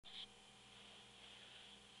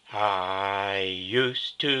I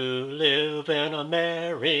used to live in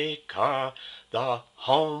America, the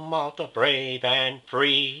home of the brave and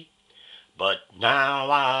free. But now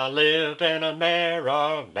I live in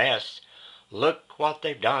Amerimess. Look what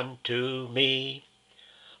they've done to me.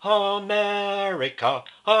 America,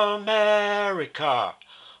 America,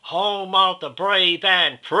 home of the brave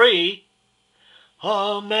and free.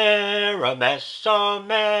 Amerimess,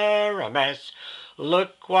 Amerimess,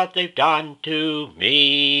 look what they've done to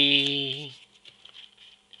me.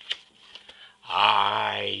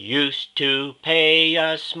 I used to pay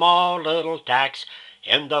a small little tax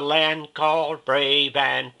in the land called brave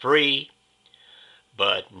and free.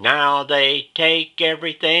 But now they take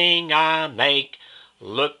everything I make.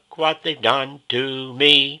 Look what they've done to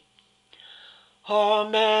me.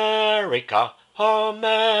 America,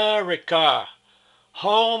 America,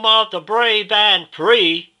 home of the brave and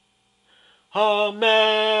free.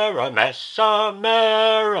 Amerimess,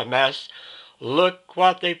 Amerimess, look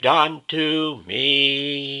what they've done to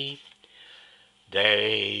me.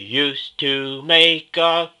 They used to make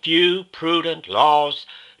a few prudent laws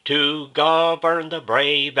to govern the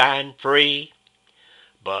brave and free.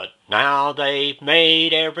 But now they've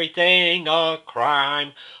made everything a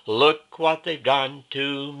crime. Look what they've done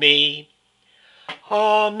to me.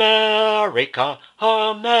 America,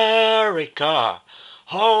 America,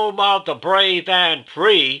 home of the brave and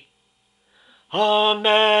free.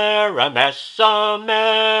 Amerimess,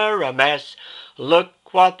 Amerimess, look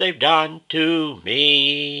what they've done to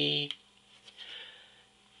me.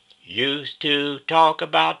 Used to talk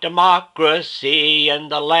about democracy in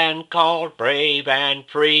the land called brave and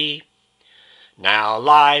free. Now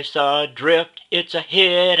life's adrift, it's a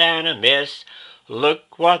hit and a miss.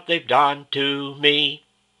 Look what they've done to me.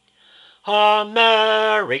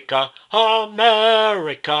 America,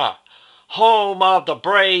 America, home of the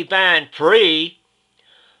brave and free.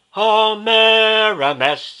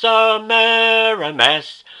 Amerimess,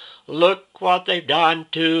 Amerimess, look what they've done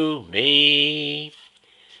to me.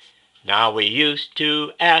 Now we used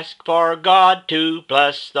to ask for God to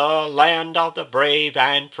bless the land of the brave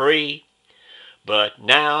and free. But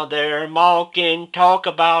now they're mocking talk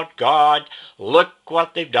about God. Look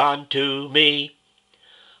what they've done to me.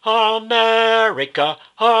 America,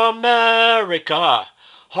 America,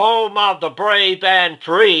 home of the brave and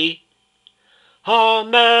free.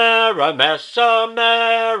 Amerimess,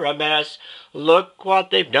 Amerimess, look what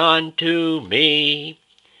they've done to me.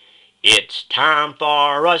 It's time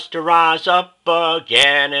for us to rise up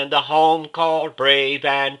again in the home called brave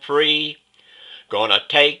and free. Gonna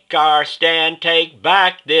take our stand, take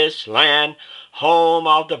back this land, home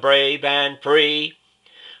of the brave and free.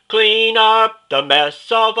 Clean up the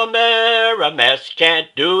mess of Amerimess, can't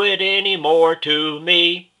do it anymore to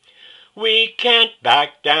me. We can't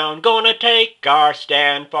back down, gonna take our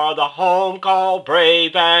stand for the home called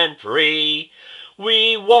brave and free.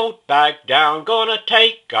 We won't back down, gonna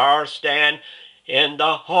take our stand in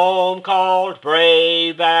the home called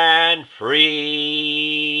brave and free.